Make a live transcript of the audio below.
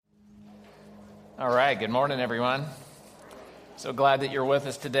All right, good morning, everyone. So glad that you're with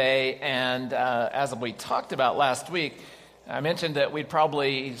us today. And as we talked about last week, I mentioned that we'd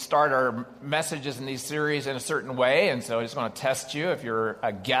probably start our messages in these series in a certain way. And so I just want to test you. If you're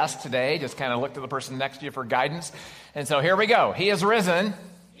a guest today, just kind of look to the person next to you for guidance. And so here we go. He is risen.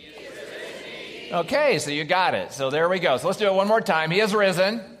 He is risen. Okay, so you got it. So there we go. So let's do it one more time. He is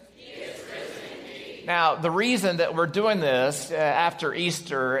risen. Now, the reason that we're doing this after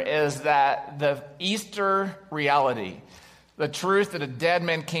Easter is that the Easter reality, the truth that a dead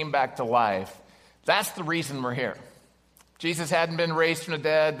man came back to life, that's the reason we're here. If Jesus hadn't been raised from the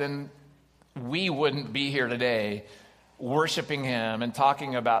dead, then we wouldn't be here today worshiping him and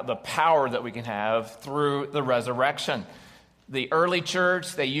talking about the power that we can have through the resurrection. The early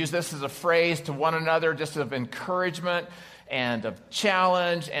church, they use this as a phrase to one another, just of encouragement and of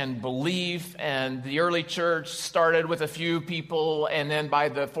challenge and belief. And the early church started with a few people, and then by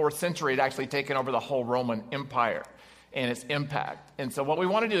the 4th century, it actually taken over the whole Roman Empire and its impact. And so what we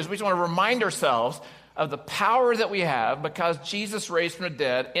want to do is we just want to remind ourselves of the power that we have because Jesus raised from the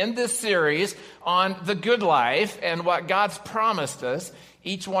dead in this series on the good life and what God's promised us,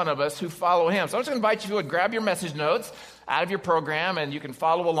 each one of us who follow him. So I'm just going to invite you, if you would, grab your message notes out of your program, and you can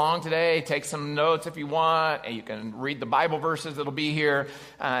follow along today. Take some notes if you want, and you can read the Bible verses that'll be here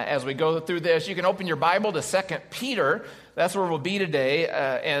as we go through this. You can open your Bible to 2 Peter. That's where we'll be today,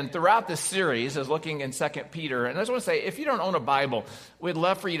 and throughout this series is looking in 2 Peter. And I just want to say, if you don't own a Bible, we'd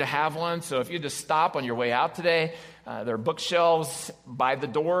love for you to have one. So if you just stop on your way out today, there are bookshelves by the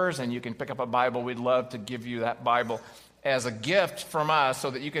doors, and you can pick up a Bible. We'd love to give you that Bible as a gift from us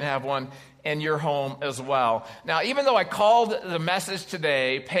so that you can have one in your home as well. Now, even though I called the message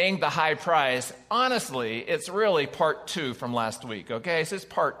today, Paying the High Price, honestly, it's really part 2 from last week, okay? So it's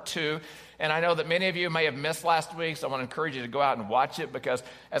part 2, and I know that many of you may have missed last week, so I want to encourage you to go out and watch it because,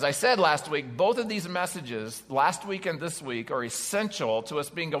 as I said last week, both of these messages, last week and this week, are essential to us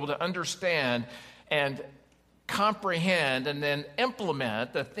being able to understand and comprehend and then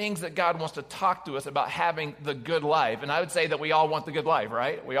implement the things that God wants to talk to us about having the good life. And I would say that we all want the good life,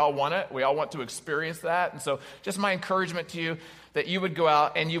 right? We all want it. We all want to experience that. And so just my encouragement to you that you would go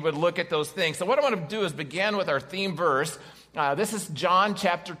out and you would look at those things. So what I want to do is begin with our theme verse. This is John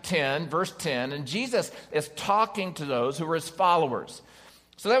chapter 10, verse 10. And Jesus is talking to those who are his followers.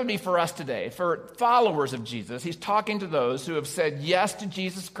 So that would be for us today. For followers of Jesus, he's talking to those who have said yes to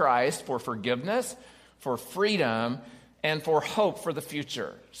Jesus Christ for forgiveness, for freedom, and for hope for the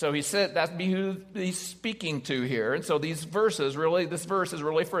future. So he said that's who he's speaking to here. And so this verse is really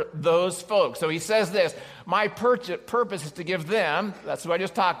for those folks. So he says this, my purpose is to give them, that's what I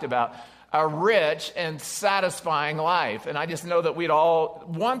just talked about, a rich and satisfying life. And I just know that we'd all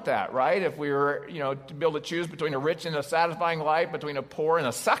want that, right? If we were, to be able to choose between a rich and a satisfying life, between a poor and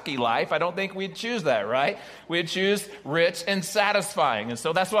a sucky life, I don't think we'd choose that, right? We'd choose rich and satisfying. And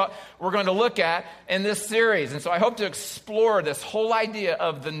so that's what we're going to look at in this series. And so I hope to explore this whole idea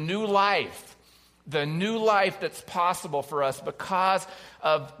of the new life that's possible for us because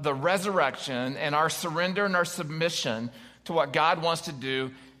of the resurrection and our surrender and our submission to what God wants to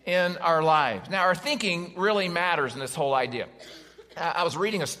do in our lives. Now, our thinking really matters in this whole idea. I was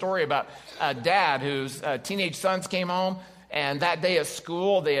reading a story about a dad whose teenage sons came home, and that day at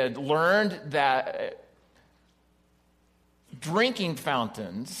school, they had learned that drinking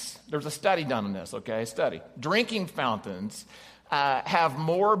fountains, there's a study done on this, okay, drinking fountains have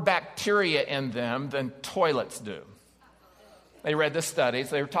more bacteria in them than toilets do. They read this study,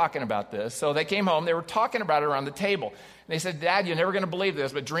 so they were talking about this. So they came home, they were talking about it around the table. And they said, Dad, you're never going to believe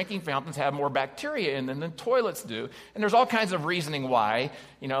this, but drinking fountains have more bacteria in them than toilets do. And there's all kinds of reasoning why.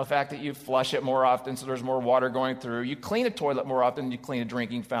 The fact that you flush it more often, so there's more water going through. You clean a toilet more often than you clean a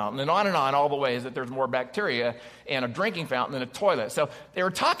drinking fountain. And on, all the ways that there's more bacteria in a drinking fountain than a toilet. So they were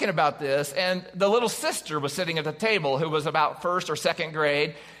talking about this, and the little sister was sitting at the table who was about 1st or 2nd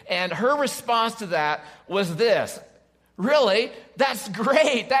grade. And her response to that was this. Really? That's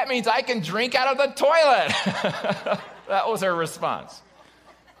great. That means I can drink out of the toilet. That was her response.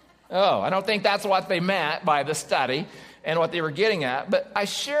 Oh, I don't think that's what they meant by the study and what they were getting at. But I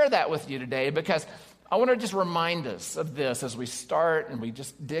share that with you today because I want to just remind us of this as we start and we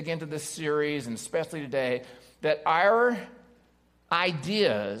just dig into this series, and especially today, that our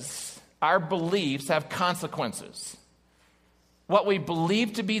ideas, our beliefs have consequences. What we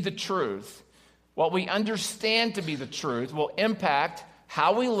believe to be the truth, what we understand to be the truth, will impact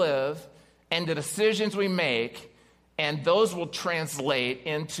how we live and the decisions we make, and those will translate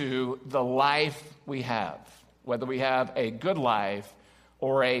into the life we have, whether we have a good life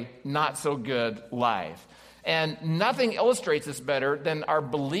or a not so good life. And nothing illustrates this better than our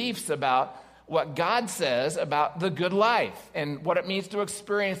beliefs about what God says about the good life and what it means to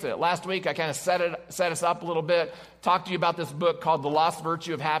experience it. Last week, I kind of set us up a little bit, talked to you about this book called The Lost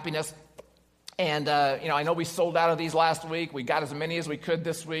Virtue of Happiness. And, I know we sold out of these last week. We got as many as we could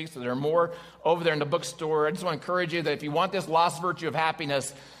this week, so there are more over there in the bookstore. I just want to encourage you that if you want this Lost Virtue of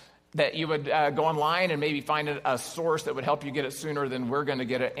Happiness, that you would go online and maybe find a source that would help you get it sooner than we're going to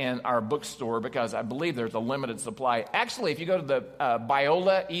get it in our bookstore, because I believe there's a limited supply. Actually, if you go to the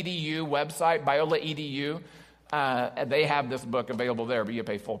Biola EDU website, Biola EDU, they have this book available there, but you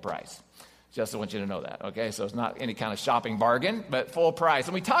pay full price. Just I want you to know that, okay? So it's not any kind of shopping bargain, but full price.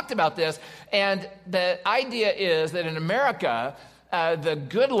 And we talked about this, and the idea is that in America, the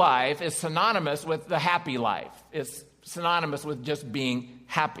good life is synonymous with the happy life. It's synonymous with just being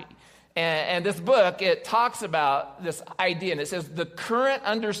happy. And this book, it talks about this idea, and it says the current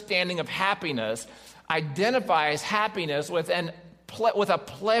understanding of happiness identifies happiness with a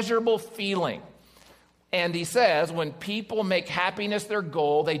pleasurable feeling. And he says when people make happiness their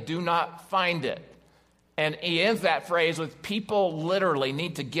goal, they do not find it. And he ends that phrase with people literally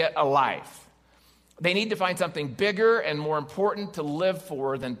need to get a life. They need to find something bigger and more important to live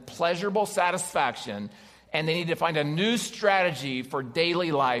for than pleasurable satisfaction. And they need to find a new strategy for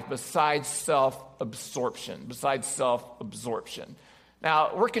daily life besides self-absorption.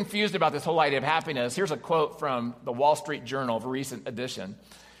 Now, we're confused about this whole idea of happiness. Here's a quote from the Wall Street Journal of a recent edition.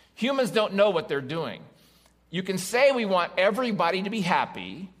 Humans don't know what they're doing. You can say we want everybody to be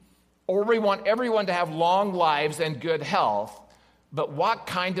happy, or we want everyone to have long lives and good health, but what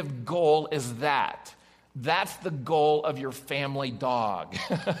kind of goal is that? That's the goal of your family dog,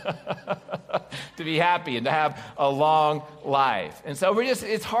 to be happy and to have a long life. And so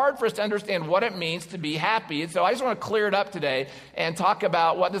it's hard for us to understand what it means to be happy. And so I just want to clear it up today and talk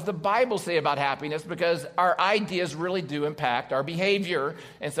about what does the Bible say about happiness, because our ideas really do impact our behavior.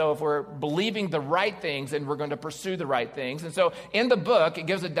 And so if we're believing the right things, then we're going to pursue the right things. And so in the book, it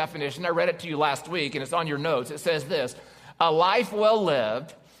gives a definition. I read it to you last week, and it's on your notes. It says this: a life well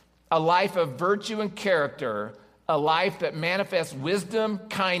lived, a life of virtue and character, a life that manifests wisdom,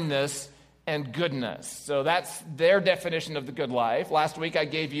 kindness, and goodness. So that's their definition of the good life. Last week I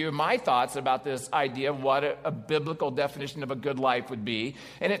gave you my thoughts about this idea of what a biblical definition of a good life would be.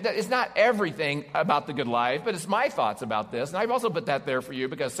 And it's not everything about the good life, but it's my thoughts about this. And I've also put that there for you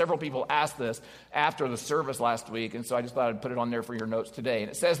because several people asked this after the service last week, and so I just thought I'd put it on there for your notes today.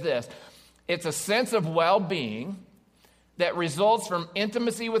 And it says this: it's a sense of well-being that results from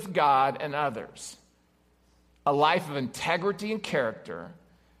intimacy with God and others, a life of integrity and character,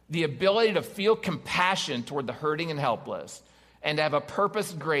 the ability to feel compassion toward the hurting and helpless, and to have a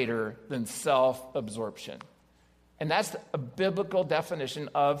purpose greater than self-absorption. And that's a biblical definition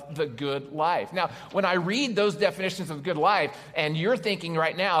of the good life. Now, when I read those definitions of good life, and you're thinking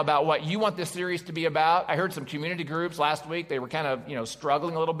right now about what you want this series to be about, I heard some community groups last week, they were kind of,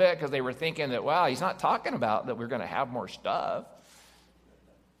 struggling a little bit because they were thinking that, wow, he's not talking about that we're going to have more stuff.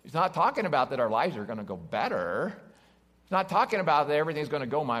 He's not talking about that our lives are going to go better. He's not talking about that everything's going to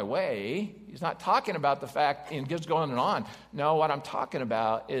go my way. He's not talking about the fact, and just going on. No, what I'm talking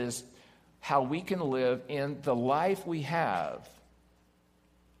about is how we can live in the life we have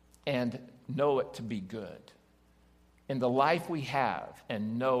and know it to be good. In the life we have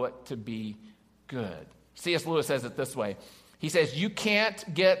and know it to be good. C.S. Lewis says it this way. He says, you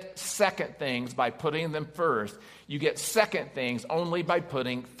can't get second things by putting them first. You get second things only by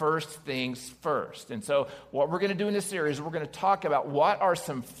putting first things first. And so what we're going to do in this series, we're going to talk about what are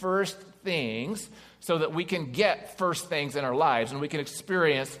some first things so that we can get first things in our lives and we can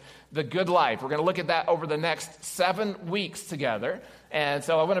experience the good life. We're going to look at that over the next 7 weeks together. And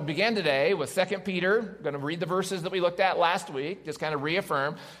so I want to begin today with 2 Peter. I'm going to read the verses that we looked at last week, just kind of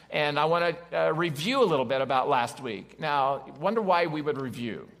reaffirm. And I want to review a little bit about last week. Now, wonder why we would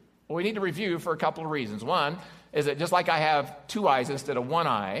review. Well, we need to review for a couple of reasons. One is that just like I have 2 eyes instead of 1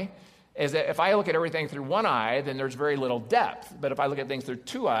 eye, is that if I look at everything through 1 eye, then there's very little depth. But if I look at things through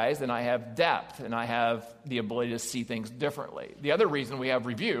 2 eyes, then I have depth, and I have the ability to see things differently. The other reason we have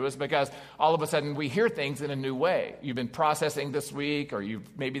review is because all of a sudden we hear things in a new way. You've been processing this week, or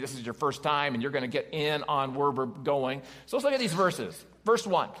maybe this is your first time, and you're going to get in on where we're going. So let's look at these verses. Verse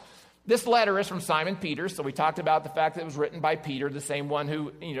 1. This letter is from Simon Peter. So we talked about the fact that it was written by Peter, the same one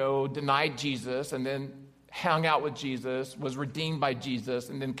who, denied Jesus and then hung out with Jesus, was redeemed by Jesus,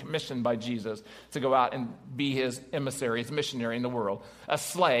 and then commissioned by Jesus to go out and be his emissary, his missionary in the world. A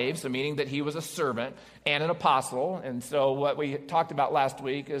slave, so meaning that he was a servant, and an apostle. And so what we talked about last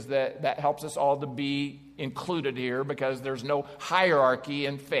week is that helps us all to be included here because there's no hierarchy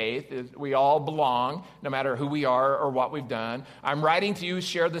in faith. We all belong, no matter who we are or what we've done. I'm writing to you who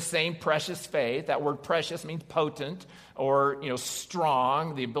share the same precious faith. That word precious means potent or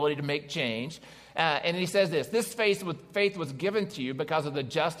strong, the ability to make change. And he says this faith was given to you because of the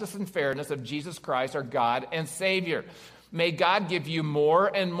justice and fairness of Jesus Christ, our God and Savior. May God give you more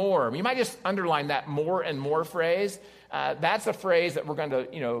and more. You might just underline that more and more phrase. That's a phrase that we're going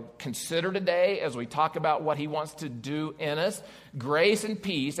to, consider today as we talk about what he wants to do in us. Grace and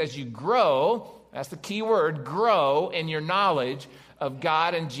peace as you grow, that's the key word, grow in your knowledge of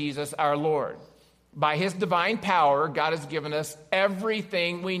God and Jesus our Lord. By his divine power, God has given us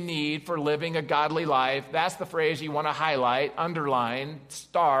everything we need for living a godly life. That's the phrase you want to highlight, underline,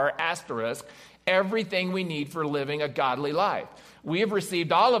 star, asterisk. Everything we need for living a godly life. We have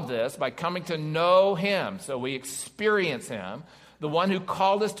received all of this by coming to know him. So we experience him, the one who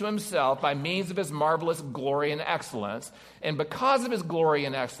called us to himself by means of his marvelous glory and excellence. And because of his glory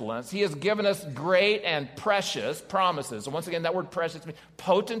and excellence, he has given us great and precious promises. So once again, that word precious means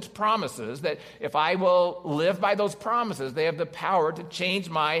potent promises that if I will live by those promises, they have the power to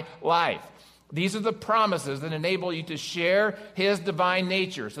change my life. These are the promises that enable you to share his divine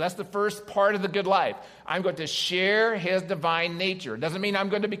nature. So that's the first part of the good life. I'm going to share his divine nature. It doesn't mean I'm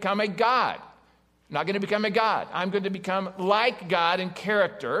going to become a God. I'm not going to become a God. I'm going to become like God in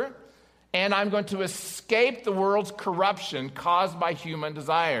character, and I'm going to escape the world's corruption caused by human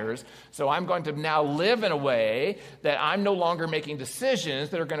desires. So I'm going to now live in a way that I'm no longer making decisions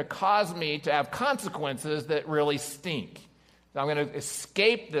that are going to cause me to have consequences that really stink. So I'm going to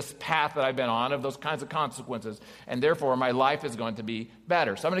escape this path that I've been on of those kinds of consequences, and therefore my life is going to be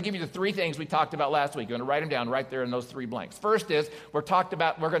better. So I'm going to give you the three things we talked about last week. You're going to write them down right there in those three blanks. First is we're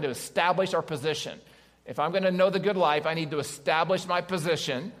going to establish our position. If I'm going to know the good life, I need to establish my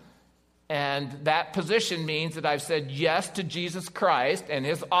position, and that position means that I've said yes to Jesus Christ and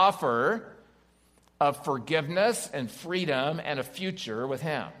his offer of forgiveness and freedom and a future with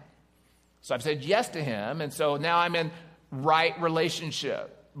him. So I've said yes to him, and so now I'm in right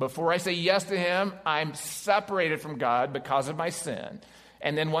relationship. Before I say yes to him, I'm separated from God because of my sin.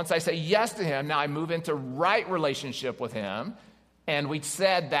 And then once I say yes to him, now I move into right relationship with him. And we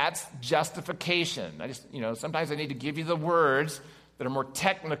said that's justification. Sometimes I need to give you the words that are more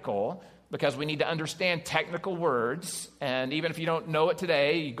technical because we need to understand technical words. And even if you don't know it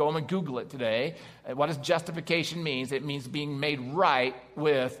today, you go home and Google it today. What does justification mean? It means being made right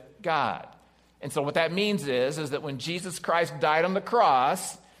with God. And so what that means is that when Jesus Christ died on the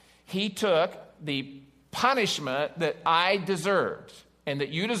cross, he took the punishment that I deserved and that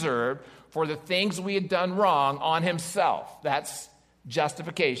you deserved for the things we had done wrong on himself. That's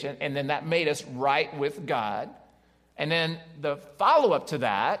justification. And then that made us right with God. And then the follow-up to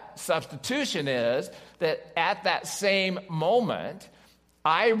that, substitution, is that at that same moment,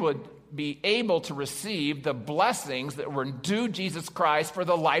 I would be able to receive the blessings that were due Jesus Christ for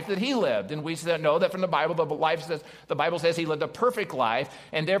the life that he lived. And we know that from the Bible, the Bible says he lived a perfect life,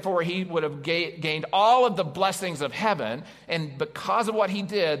 and therefore he would have gained all of the blessings of heaven. And because of what he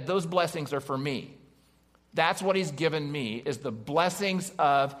did, those blessings are for me. That's what he's given me, is the blessings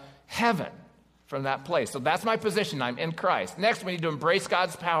of heaven from that place. So that's my position. I'm in Christ. Next, we need to embrace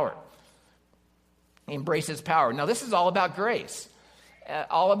God's power. Embrace his power. Now, this is all about grace.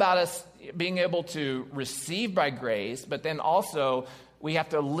 All about us being able to receive by grace, but then also we have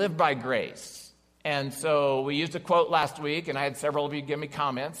to live by grace. And so we used a quote last week, and I had several of you give me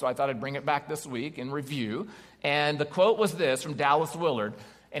comments, so I thought I'd bring it back this week in review. And the quote was this from Dallas Willard,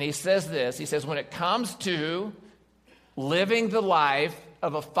 and he says this. He says, when it comes to living the life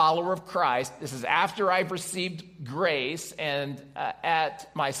of a follower of Christ, this is after I've received grace and at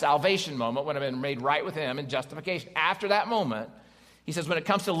my salvation moment, when I've been made right with him in justification, after that moment, he says, when it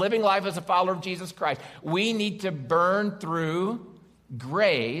comes to living life as a follower of Jesus Christ, we need to burn through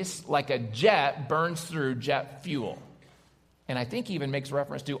grace like a jet burns through jet fuel. And I think he even makes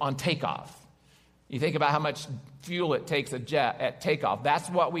reference to on takeoff. You think about how much fuel it takes a jet at takeoff. That's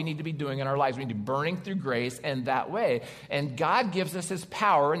what we need to be doing in our lives. We need to be burning through grace in that way. And God gives us his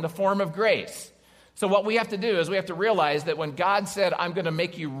power in the form of grace. So what we have to do is we have to realize that when God said, I'm going to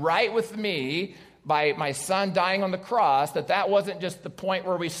make you right with me by my son dying on the cross, that wasn't just the point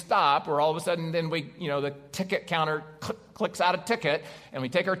where we stop, where all of a sudden then we, the ticket counter clicks out a ticket, and we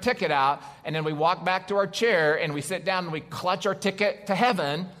take our ticket out, and then we walk back to our chair, and we sit down, and we clutch our ticket to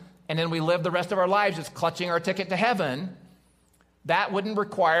heaven, and then we live the rest of our lives just clutching our ticket to heaven. That wouldn't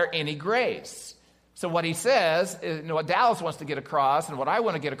require any grace. So what he says, what Dallas wants to get across and what I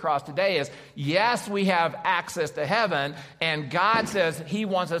want to get across today is, yes, we have access to heaven, and God says he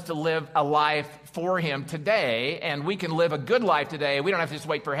wants us to live a life for him today, and we can live a good life today. We don't have to just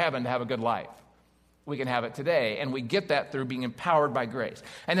wait for heaven to have a good life. We can have it today, and we get that through being empowered by grace.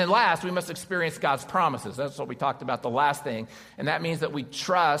 And then last, we must experience God's promises. That's what we talked about, the last thing, and that means that we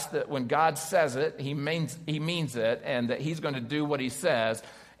trust that when God says it, he means it, and that he's going to do what he says.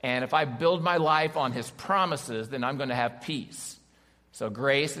 And if I build my life on his promises, then I'm going to have peace. So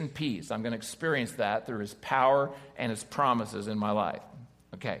grace and peace, I'm going to experience that through his power and his promises in my life.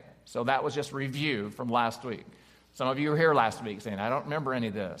 Okay, so that was just review from last week. Some of you were here last week saying, I don't remember any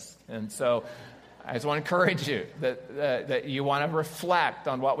of this. And so I just want to encourage you that you want to reflect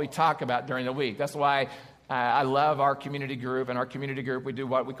on what we talk about during the week. That's why I love our community group. In our community group, we do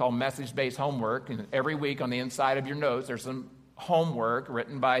what we call message-based homework. And every week on the inside of your notes, there's some homework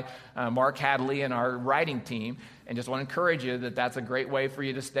written by Mark Hadley and our writing team, and just want to encourage you that that's a great way for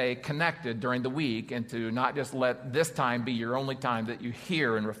you to stay connected during the week and to not just let this time be your only time that you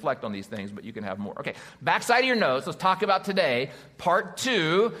hear and reflect on these things, but you can have more. Okay, backside of your notes, let's talk about today, part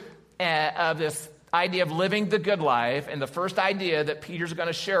 2 of this idea of living the good life. And the first idea that Peter's going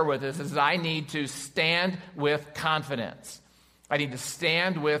to share with us is I need to stand with confidence. I need to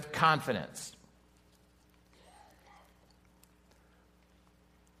stand with confidence.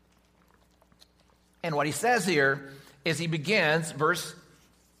 And what he says here is he begins verse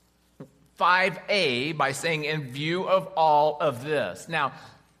 5a by saying, in view of all of this. Now,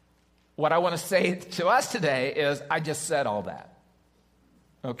 what I want to say to us today is I just said all that.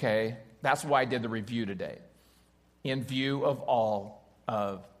 Okay? That's why I did the review today. In view of all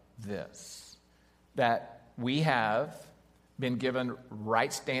of this. That we have been given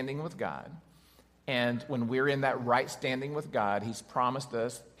right standing with God. And when we're in that right standing with God, he's promised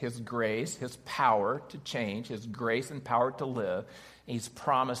us his grace, his power to change, his grace and power to live. He's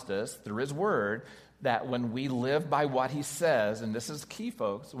promised us through his word that when we live by what he says, and this is key,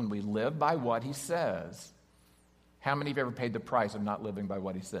 folks, when we live by what he says, how many have ever paid the price of not living by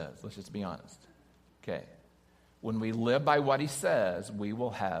what he says? Let's just be honest. Okay. When we live by what he says, we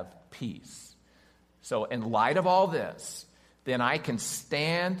will have peace. So in light of all this, then I can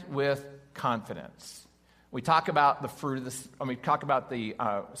stand with confidence. We talk about the fruit of this, we talk about the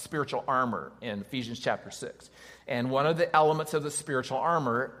spiritual armor in Ephesians chapter 6. And one of the elements of the spiritual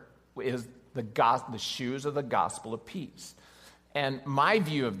armor is the shoes of the gospel of peace. And my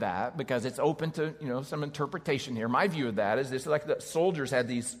view of that, because it's open to, some interpretation here, my view of that is this: like the soldiers had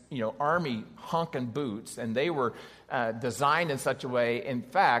these, army honking boots, and they were designed in such a way, in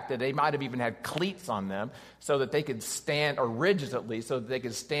fact, that they might have even had cleats on them so that they could stand, or ridges at least, so that they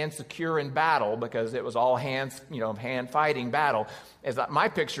could stand secure in battle, because it was all hand fighting battle. My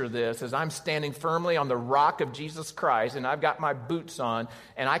picture of this is I'm standing firmly on the rock of Jesus Christ, and I've got my boots on,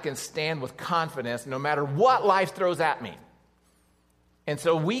 and I can stand with confidence no matter what life throws at me. And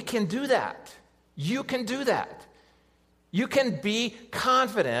so we can do that. You can do that. You can be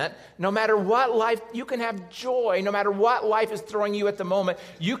confident no matter what life, you can have joy no matter what life is throwing you at the moment.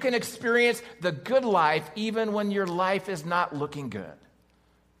 You can experience the good life even when your life is not looking good.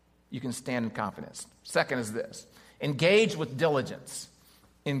 You can stand in confidence. Second is this: engage with diligence.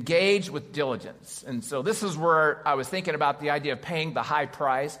 Engage with diligence. And so this is where I was thinking about the idea of paying the high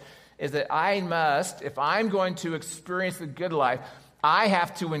price, is that I must, if I'm going to experience the good life, I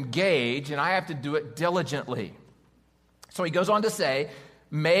have to engage, and I have to do it diligently. So he goes on to say,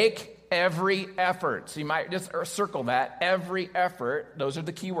 make every effort. So you might just circle that, every effort. Those are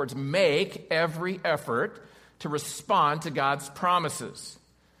the key words. Make every effort to respond to God's promises.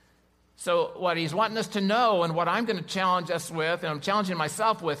 So what he's wanting us to know, and what I'm going to challenge us with, and I'm challenging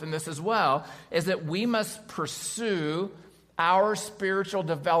myself with in this as well, is that we must pursue our spiritual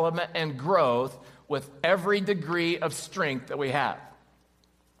development and growth with every degree of strength that we have.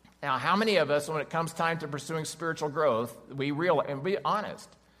 Now, how many of us, when it comes time to pursuing spiritual growth, we realize, and be honest,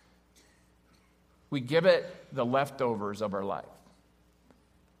 we give it the leftovers of our life.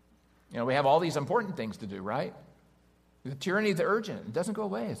 We have all these important things to do, right? The tyranny of the urgent, it doesn't go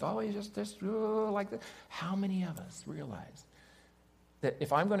away. It's always just like that. How many of us realize that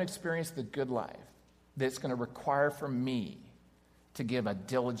if I'm going to experience the good life, that it's going to require from me to give a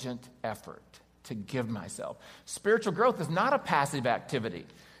diligent effort, to give myself? Spiritual growth is not a passive activity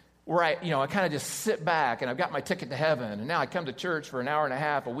where I kind of just sit back and I've got my ticket to heaven, and now I come to church for an hour and a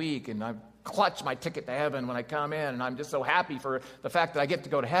half a week, and I clutch my ticket to heaven when I come in, and I'm just so happy for the fact that I get to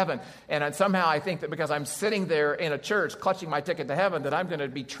go to heaven. And somehow I think that because I'm sitting there in a church clutching my ticket to heaven, that I'm going to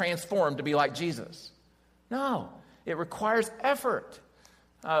be transformed to be like Jesus. No, it requires effort.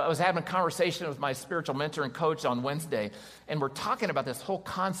 I was having a conversation with my spiritual mentor and coach on Wednesday, and we're talking about this whole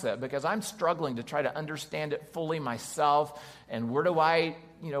concept because I'm struggling to try to understand it fully myself. And where do I,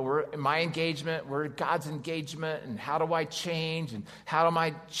 where my engagement, where God's engagement, and how do I change, and how am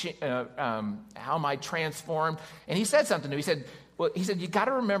I transformed? And he said something to me. He said, you got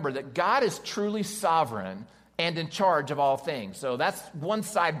to remember that God is truly sovereign and in charge of all things. So that's one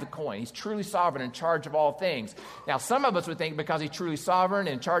side of the coin. He's truly sovereign, in charge of all things. Now, some of us would think because he's truly sovereign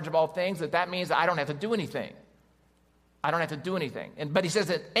and in charge of all things, that means that I don't have to do anything. I don't have to do anything. But he says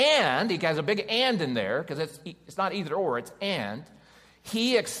that, and, he has a big and in there, because it's not either or, it's and.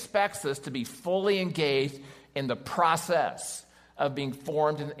 He expects us to be fully engaged in the process of being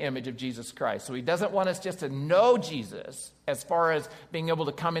formed in the image of Jesus Christ. So he doesn't want us just to know Jesus as far as being able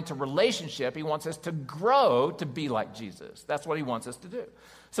to come into relationship. He wants us to grow to be like Jesus. That's what he wants us to do.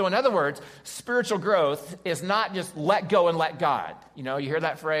 So in other words, spiritual growth is not just let go and let God. You hear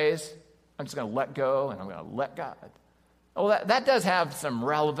that phrase? I'm just going to let go and I'm going to let God. Well, that does have some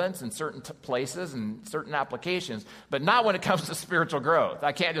relevance in certain places and certain applications, but not when it comes to spiritual growth.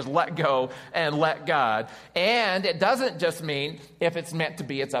 I can't just let go and let God. And it doesn't just mean if it's meant to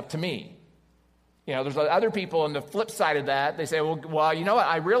be, it's up to me. There's other people on the flip side of that. They say, well, you know what?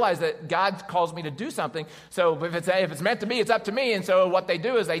 I realize that God calls me to do something. So if it's meant to be, it's up to me. And so what they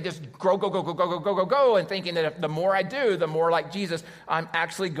do is they just go, and thinking that the more I do, the more like Jesus I'm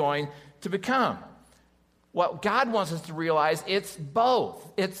actually going to become. What God wants us to realize, it's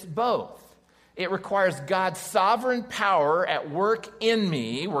both. It's both. It requires God's sovereign power at work in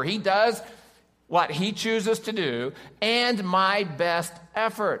me, where he does what he chooses to do, and my best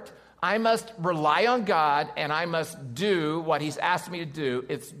effort. I must rely on God, and I must do what he's asked me to do.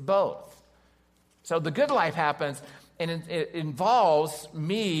 It's both. So the good life happens, and it involves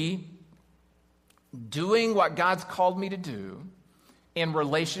me doing what God's called me to do in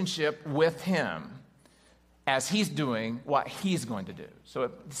relationship with him, as he's doing what he's going to do. So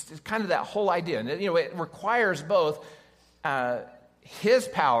it's kind of that whole idea. And, it requires both his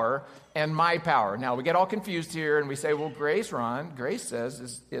power and my power. Now, we get all confused here, and we say, well, grace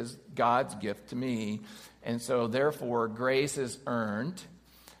says, is God's gift to me. And so, therefore, grace is earned.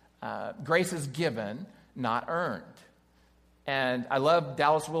 Grace is given, not earned. And I love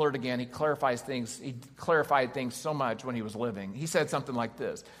Dallas Willard again. He clarified things so much when he was living. He said something like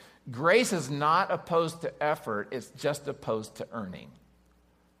this: grace is not opposed to effort, it's just opposed to earning.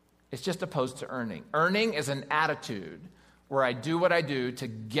 It's just opposed to earning. Earning is an attitude where I do what I do to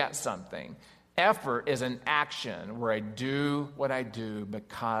get something. Effort is an action where I do what I do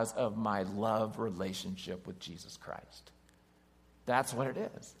because of my love relationship with Jesus Christ. That's what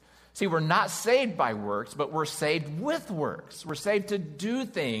it is. See, we're not saved by works, but we're saved with works. We're saved to do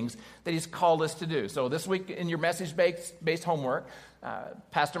things that he's called us to do. So this week in your message-based homework,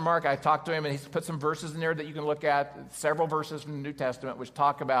 Pastor Mark, I talked to him, and he's put some verses in there that you can look at, several verses from the New Testament, which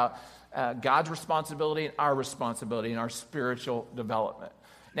talk about God's responsibility and our responsibility in our spiritual development.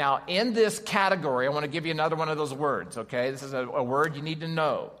 Now, in this category, I want to give you another one of those words, okay? This is a word you need to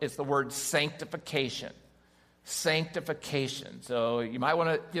know. It's the word sanctification. Sanctification. So you might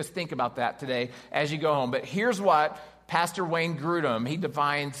want to just think about that today as you go home. But here's what Pastor Wayne Grudem, he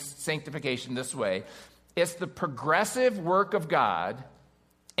defines sanctification this way. It's the progressive work of God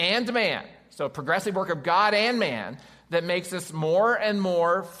and man. So progressive work of God and man that makes us more and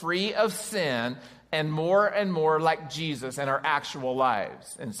more free of sin and more like Jesus in our actual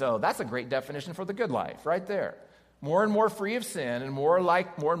lives. And so that's a great definition for the good life right there. More and more free of sin and more and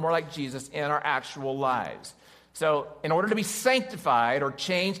more like Jesus in our actual lives. So in order to be sanctified or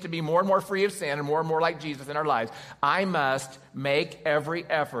changed to be more and more free of sin and more like Jesus in our lives, I must make every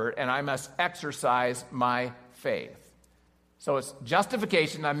effort and I must exercise my faith. So it's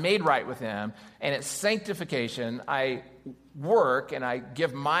justification, I'm made right with him, and it's sanctification, I work and I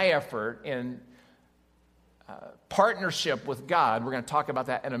give my effort in partnership with God. We're going to talk about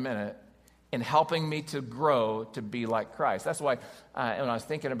that in a minute, in helping me to grow to be like Christ. That's why when I was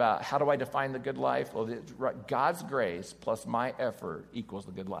thinking about how do I define the good life, well, God's grace plus my effort equals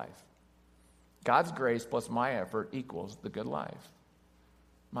the good life. God's grace plus my effort equals the good life.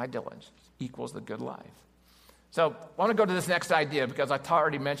 My diligence equals the good life. So I want to go to this next idea because I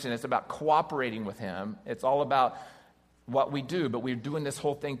already mentioned it's about cooperating with him. It's all about what we do, but we're doing this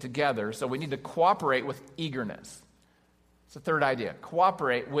whole thing together. So we need to cooperate with eagerness. It's the third idea.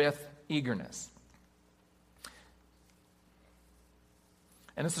 Cooperate with eagerness.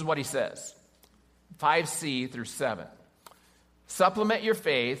 And this is what he says. 5C through 7. Supplement your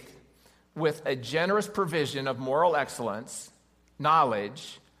faith with a generous provision of moral excellence,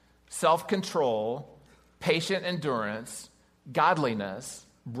 knowledge, self-control, patient endurance, godliness,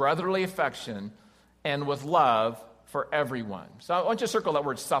 brotherly affection, and with love for everyone. So I want you to circle that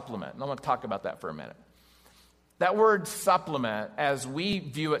word supplement, and I want to talk about that for a minute. That word supplement, as we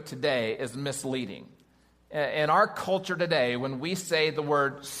view it today, is misleading. In our culture today, when we say the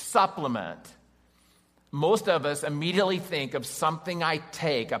word supplement, most of us immediately think of something I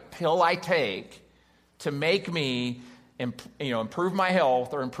take, a pill I take, to make me improve my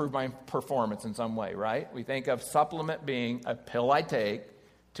health or improve my performance in some way, right? We think of supplement being a pill I take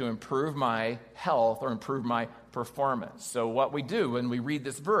to improve my health or improve my performance. So what we do when we read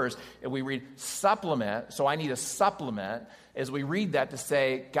this verse, if we read supplement, so I need a supplement, is we read that to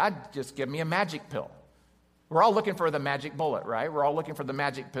say, God, just give me a magic pill. We're all looking for the magic bullet, right? We're all looking for the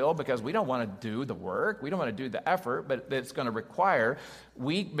magic pill because we don't want to do the work. We don't want to do the effort, but it's going to require.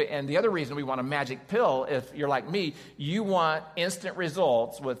 And the other reason we want a magic pill, if you're like me, you want instant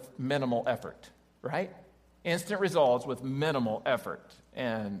results with minimal effort, right? Instant results with minimal effort.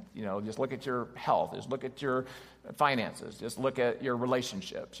 And, just look at your health. Just look at your finances. Just look at your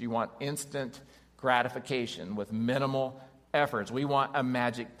relationships. You want instant gratification with minimal efforts. We want a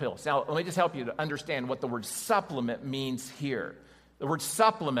magic pill. So now, let me just help you to understand what the word supplement means here. The word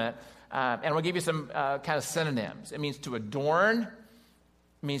supplement, and I'm going to give you some kind of synonyms. It means to adorn,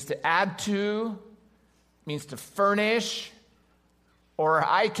 it means to add to, it means to furnish, or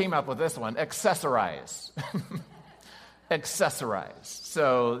I came up with this one, accessorize. Accessorize.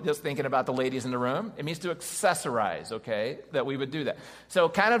 So just thinking about the ladies in the room, it means to accessorize, okay, that we would do that. So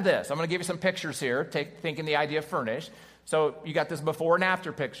kind of this. I'm going to give you some pictures here, thinking the idea of furnish. So you got this before and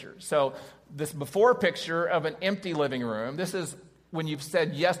after picture. So this before picture of an empty living room, this is when you've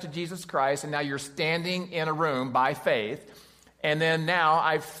said yes to Jesus Christ, and now you're standing in a room by faith, and then now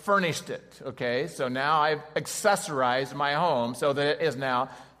I've furnished it, okay? So now I've accessorized my home so that it is now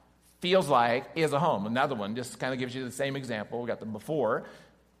feels like is a home. Another one just kind of gives you the same example. We got the before,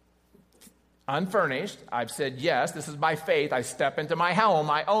 unfurnished. I've said yes, this is by faith. I step into my home,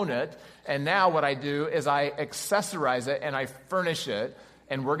 I own it, and now what I do is I accessorize it and I furnish it.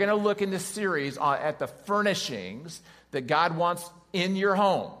 And we're going to look in this series at the furnishings that God wants in your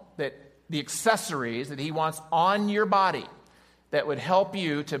home, that the accessories that he wants on your body that would help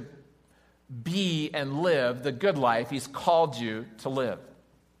you to be and live the good life he's called you to live.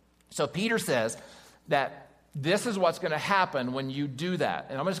 So Peter says that this is what's going to happen when you do that.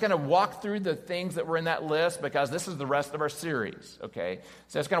 And I'm just going to walk through the things that were in that list because this is the rest of our series, okay?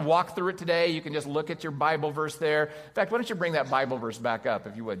 So I'm just going to walk through it today. You can just look at your Bible verse there. In fact, why don't you bring that Bible verse back up,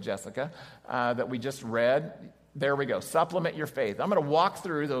 if you would, Jessica, that we just read. There we go. Supplement your faith. I'm going to walk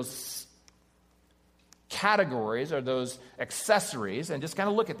through those categories or those accessories and just kind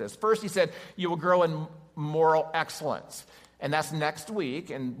of look at this. First, he said, you will grow in moral excellence. And that's next week.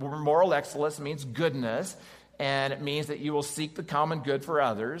 And moral excellence means goodness. And it means that you will seek the common good for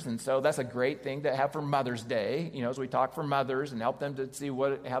others. And so that's a great thing to have for Mother's Day, as we talk for mothers and help them to see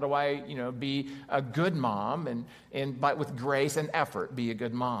how do I, be a good mom but with grace and effort, be a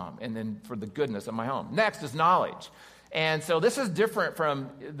good mom. And then for the goodness of my home. Next is knowledge. And so this is different from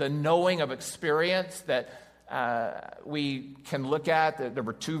the knowing of experience that we can look at. There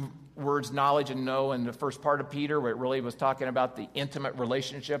were two words, knowledge and know, in the first part of Peter, where it really was talking about the intimate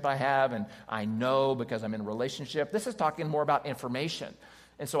relationship I have, and I know because I'm in a relationship. This is talking more about information.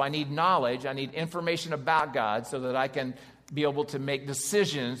 And so I need knowledge, I need information about God so that I can be able to make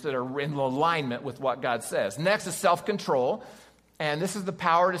decisions that are in alignment with what God says. Next is self-control, and this is the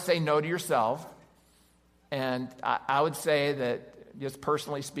power to say no to yourself. And I would say that, just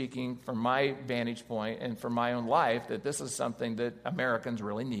personally speaking, from my vantage point and from my own life, that this is something that Americans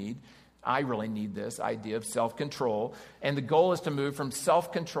really need. I really need this idea of self-control. And the goal is to move from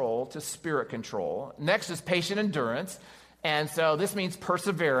self-control to spirit control. Next is patient endurance. And so this means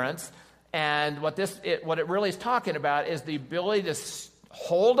perseverance. And what it really is talking about is the ability to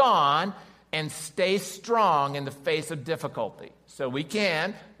hold on and stay strong in the face of difficulty. So we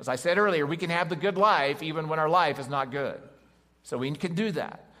can, as I said earlier, we can have the good life even when our life is not good. So we can do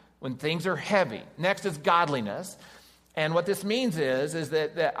that when things are heavy. Next is godliness. And what this means is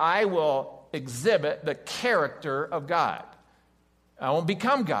that I will exhibit the character of God. I won't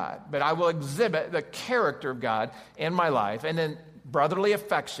become God, but I will exhibit the character of God in my life. And then brotherly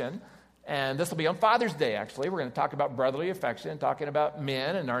affection. And this will be on Father's Day, actually. We're going to talk about brotherly affection, talking about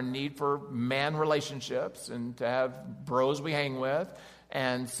men and our need for man relationships and to have bros we hang with.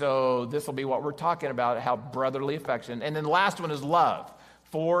 And so this will be what we're talking about, how brotherly affection. And then the last one is love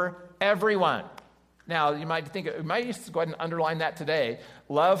for everyone. Now, you might think, we might just go ahead and underline that today.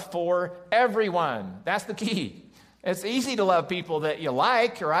 Love for everyone. That's the key. It's easy to love people that you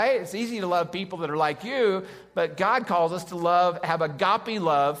like, right? It's easy to love people that are like you, but God calls us to have agape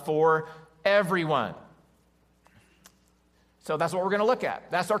love for everyone. So that's what we're going to look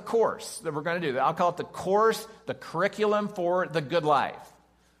at. That's our course that we're going to do. I'll call it the course, the curriculum for the good life.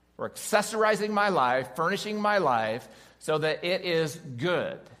 We're accessorizing my life, furnishing my life so that it is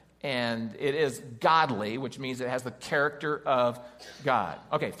good and it is godly, which means it has the character of God.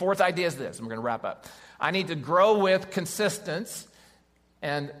 Okay, fourth idea is this, and we're going to wrap up. I need to grow with consistency.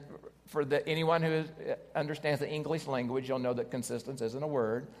 And for anyone who understands the English language, you'll know that consistency isn't a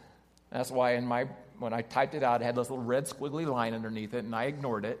word. That's why when I typed it out, it had this little red squiggly line underneath it, and I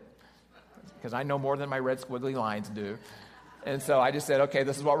ignored it because I know more than my red squiggly lines do. And so I just said, okay,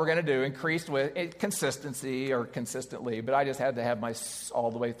 this is what we're going to do, increased with consistency or consistently, but I just had to have my all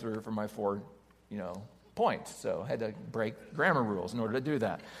the way through for my 4, points. So I had to break grammar rules in order to do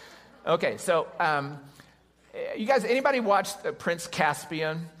that. Okay, so you guys, anybody watched Prince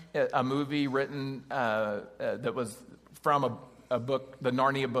Caspian, a movie written that was from a book, the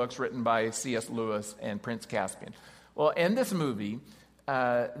Narnia books written by C.S. Lewis and Prince Caspian? Well, in this movie,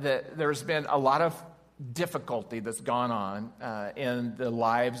 there's been a lot of difficulty that's gone on in the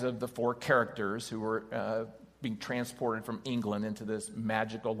lives of the 4 characters who were being transported from England into this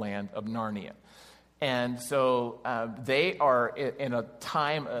magical land of Narnia. And so they are in a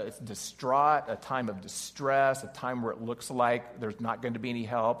time of distraught, a time of distress, a time where it looks like there's not going to be any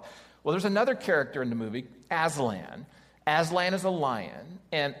help. Well, there's another character in the movie, Aslan. Aslan is a lion,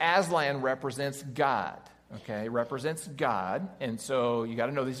 and Aslan represents God. Okay, represents God. And so you got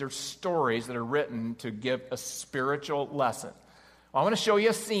to know these are stories that are written to give a spiritual lesson. Well, I want to show you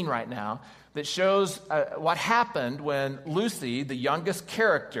a scene right now that shows what happened when Lucy, the youngest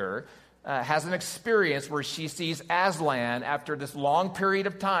character, has an experience where she sees Aslan after this long period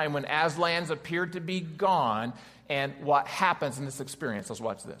of time when Aslan's appeared to be gone, and what happens in this experience. Let's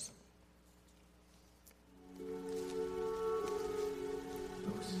watch this.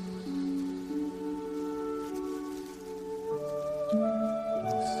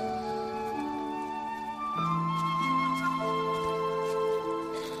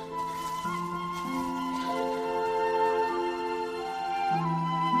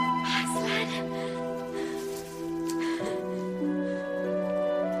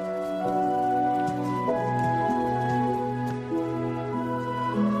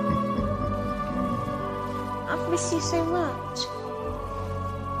 I've missed you so much.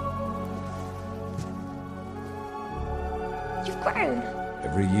 You've grown.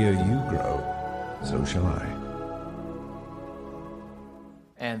 Every year you grow, so shall I.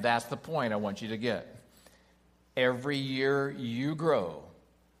 And that's the point I want you to get. Every year you grow,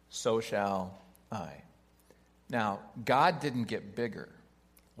 so shall I. Now, God didn't get bigger.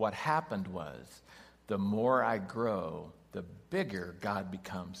 What happened was, the more I grow, the bigger God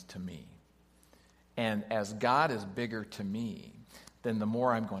becomes to me. And as God is bigger to me, then the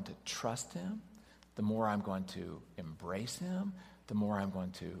more I'm going to trust him, the more I'm going to embrace him, the more I'm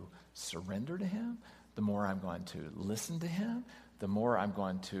going to surrender to him, the more I'm going to listen to him, the more I'm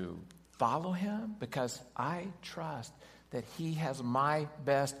going to follow him, because I trust that he has my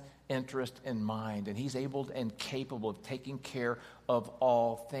best interest in mind, and he's able and capable of taking care of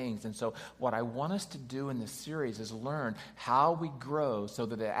all things. And so what I want us to do in this series is learn how we grow so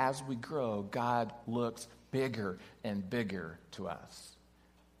that as we grow, God looks bigger and bigger to us.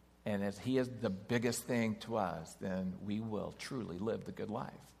 And as he is the biggest thing to us, then we will truly live the good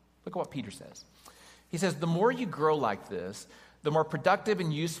life. Look at what Peter says. He says, the more you grow like this, the more productive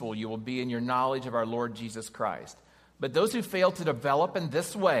and useful you will be in your knowledge of our Lord Jesus Christ. But those who fail to develop in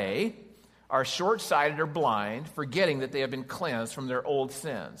this way are short-sighted or blind, forgetting that they have been cleansed from their old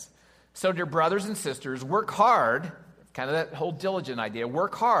sins. So, dear brothers and sisters, work hard, kind of that whole diligent idea,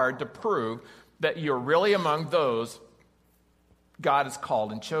 work hard to prove that you're really among those God has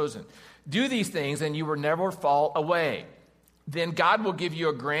called and chosen. Do these things and you will never fall away. Then God will give you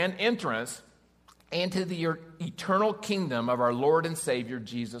a grand entrance into the eternal kingdom of our Lord and Savior,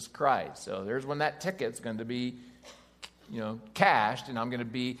 Jesus Christ. So there's when that ticket's going to be cashed, and I'm going to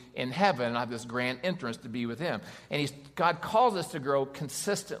be in heaven, and I have this grand entrance to be with him. And God calls us to grow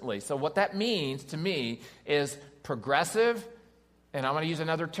consistently. So what that means to me is progressive, and I'm going to use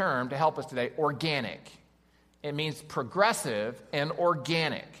another term to help us today, organic. It means progressive and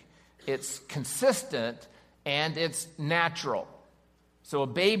organic. It's consistent and it's natural. So a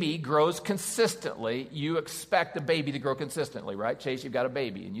baby grows consistently. You expect a baby to grow consistently, right? Chase, you've got a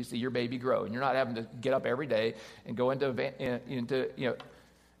baby, and you see your baby grow, and you're not having to get up every day and go into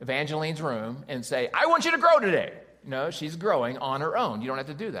Evangeline's room and say, I want you to grow today. No, she's growing on her own. You don't have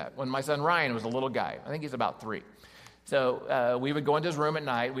to do that. When my son Ryan was a little guy, I think he's about 3. So we would go into his room at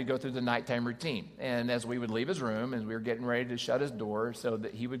night. We'd go through the nighttime routine. And as we would leave his room, and we were getting ready to shut his door so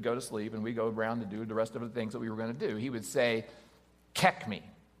that he would go to sleep, and we'd go around to do the rest of the things that we were going to do, he would say, "Keck me,"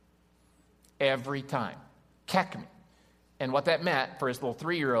 every time. Keck me. And what that meant for his little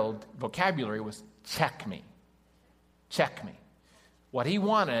 3-year-old vocabulary was check me. Check me. What he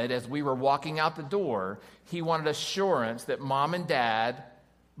wanted as we were walking out the door, he wanted assurance that mom and dad,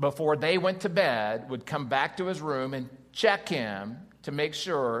 before they went to bed, would come back to his room and check him to make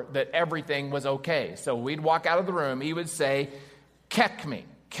sure that everything was okay. So we'd walk out of the room, he would say, "Keck me,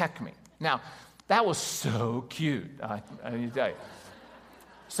 keck me." Now, that was so cute, I need to tell you.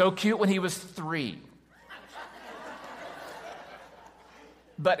 So cute when he was 3.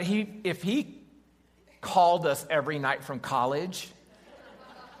 But if he called us every night from college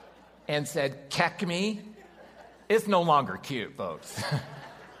and said, "Keck me," it's no longer cute, folks.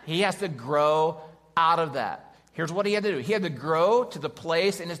 He has to grow out of that. Here's what he had to do. He had to grow to the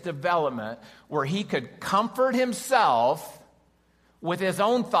place in his development where he could comfort himself with his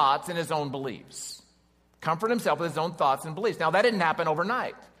own thoughts and his own beliefs. Comfort himself with his own thoughts and beliefs. Now, that didn't happen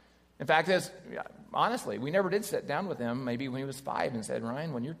overnight. In fact, honestly, we never did sit down with him maybe when he was 5 and said,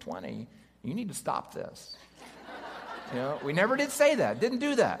 "Ryan, when you're 20, you need to stop this." We never did say that, didn't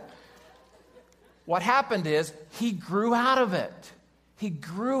do that. What happened is he grew out of it. He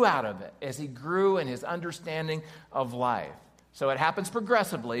grew out of it as he grew in his understanding of life. So it happens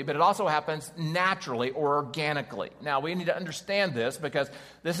progressively, but it also happens naturally or organically. Now, we need to understand this because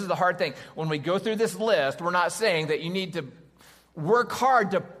this is the hard thing. When we go through this list, we're not saying that you need to work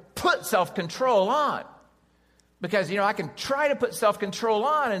hard to put self-control on. Because, I can try to put self-control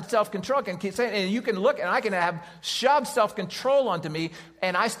on, and self-control can keep saying, and you can look, and I can have shoved self-control onto me,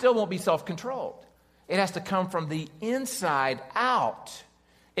 and I still won't be self-controlled. It has to come from the inside out.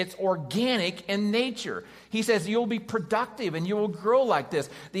 It's organic in nature. He says you'll be productive and you will grow like this.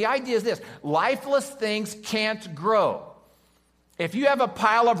 The idea is this: lifeless things can't grow. If you have a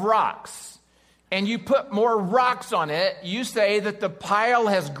pile of rocks and you put more rocks on it, you say that the pile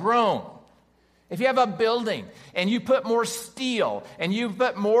has grown. If you have a building and you put more steel and you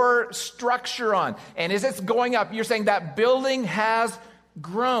put more structure on, and as it's going up, you're saying that building has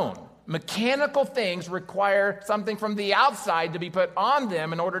grown. Mechanical things require something from the outside to be put on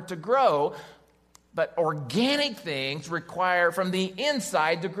them in order to grow, but organic things require from the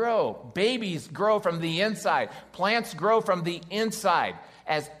inside to grow. Babies grow from the inside. Plants grow from the inside.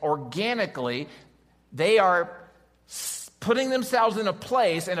 As organically, they are putting themselves in a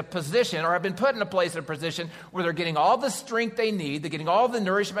place, in a position, or have been put in a place, in a position where they're getting all the strength they need, they're getting all the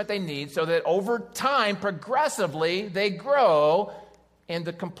nourishment they need, so that over time, progressively, they grow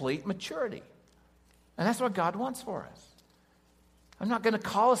into complete maturity. And that's what God wants for us. I'm not going to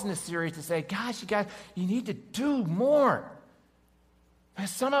call us in this series to say, "Gosh, you need to do more."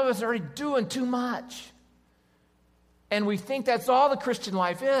 Because some of us are already doing too much. And we think that's all the Christian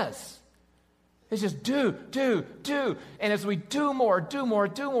life is. It's just do. And as we do more,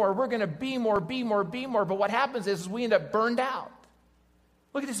 we're going to be more. But what happens is we end up burned out.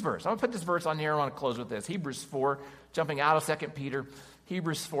 Look at this verse. I'm going to put this verse on here. I want to close with this. Hebrews 4, jumping out of 2 Peter.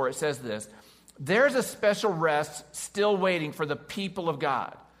 Hebrews 4, it says this: "There's a special rest still waiting for the people of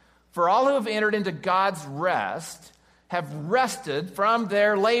God. For all who have entered into God's rest have rested from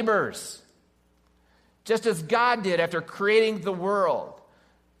their labors, just as God did after creating the world.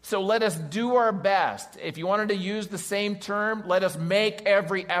 So let us do our best." If you wanted to use the same term, let us make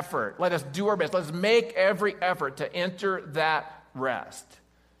every effort. Let us do our best. Let us make every effort to enter that rest.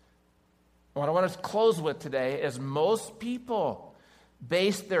 What I want to close with today is most people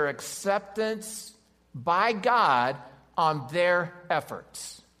base their acceptance by God on their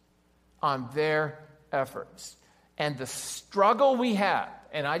efforts. On their efforts. And the struggle we have,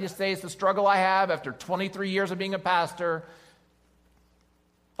 and I just say it's the struggle I have after 23 years of being a pastor,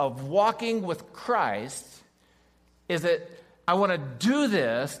 of walking with Christ, is that I want to do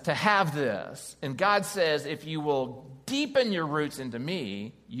this to have this. And God says, if you will deepen your roots into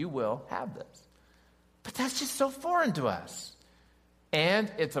me, you will have this. But that's just so foreign to us.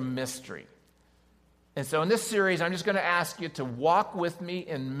 And it's a mystery. And so in this series, I'm just going to ask you to walk with me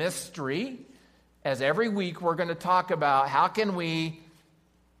in mystery, as every week we're going to talk about how can we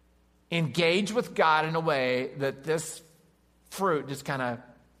engage with God in a way that this fruit just kind of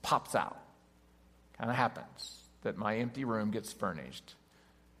pops out. Kind of happens. That my empty room gets furnished.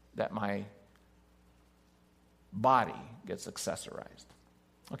 That my body gets accessorized.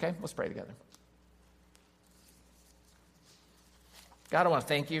 Okay, let's pray together. God, I want to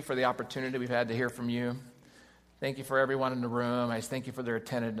thank you for the opportunity we've had to hear from you. Thank you for everyone in the room. I just thank you for their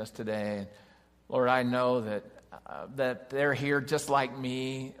attentiveness today. Lord, I know that they're here just like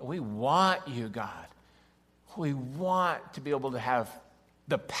me. We want you, God. We want to be able to have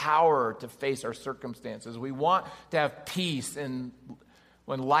the power to face our circumstances. We want to have peace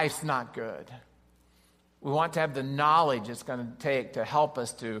when life's not good. We want to have the knowledge it's going to take to help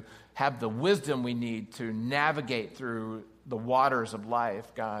us to have the wisdom we need to navigate through the waters of life,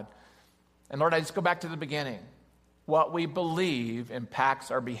 God. And Lord, I just go back to the beginning. What we believe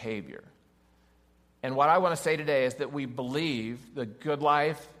impacts our behavior. And what I want to say today is that we believe the good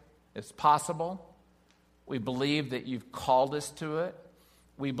life is possible. We believe that you've called us to it.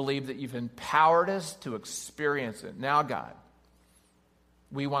 We believe that you've empowered us to experience it. Now, God,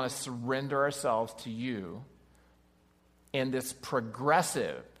 we want to surrender ourselves to you in this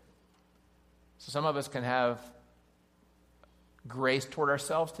progressive. So some of us can have grace toward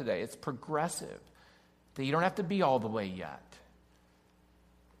ourselves today. It's progressive. That you don't have to be all the way yet.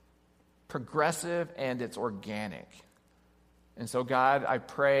 Progressive and it's organic. And so, God, I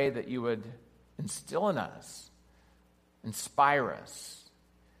pray that you would instill in us, inspire us,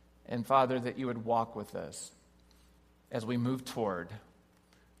 and Father, that you would walk with us as we move toward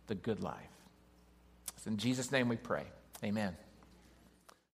the good life. It's in Jesus' name we pray. Amen.